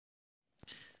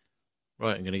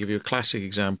Right, I'm going to give you a classic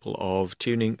example of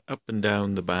tuning up and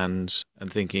down the bands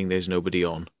and thinking there's nobody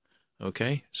on.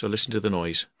 Okay, so listen to the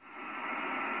noise.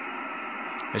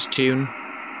 Let's tune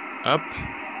up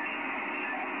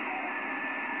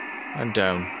and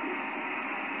down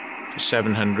to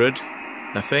 700.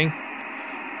 Nothing.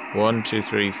 1, 2,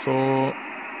 3, 4.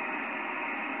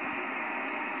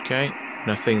 Okay,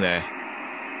 nothing there.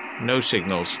 No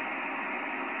signals.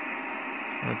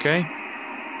 Okay.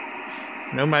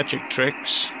 No magic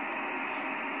tricks.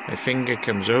 My finger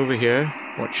comes over here.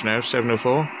 Watch now,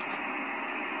 704.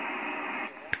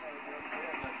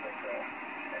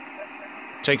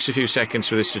 Takes a few seconds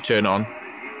for this to turn on.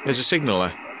 There's a signal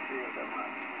there.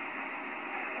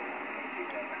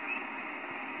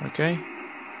 Okay.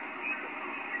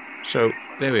 So,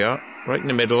 there we are. Right in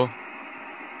the middle.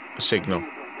 A signal.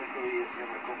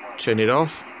 Turn it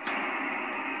off.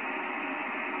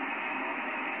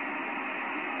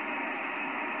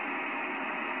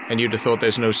 And you'd have thought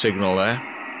there's no signal there.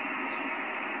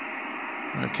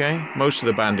 Okay, most of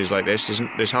the band is like this.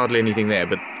 There's hardly anything there,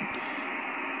 but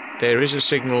there is a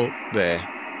signal there.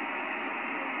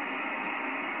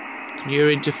 Can you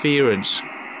hear interference?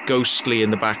 Ghostly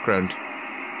in the background.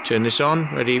 Turn this on.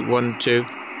 Ready? 1, 2.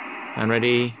 And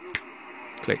ready.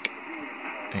 Click.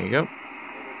 There you go.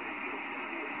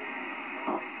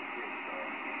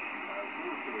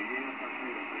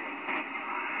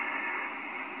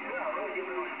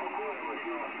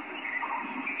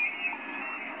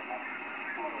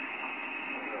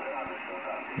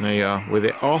 There you are. With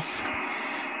it off,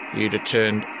 you'd have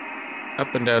turned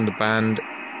up and down the band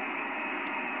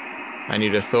and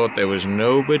you'd have thought there was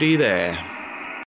nobody there.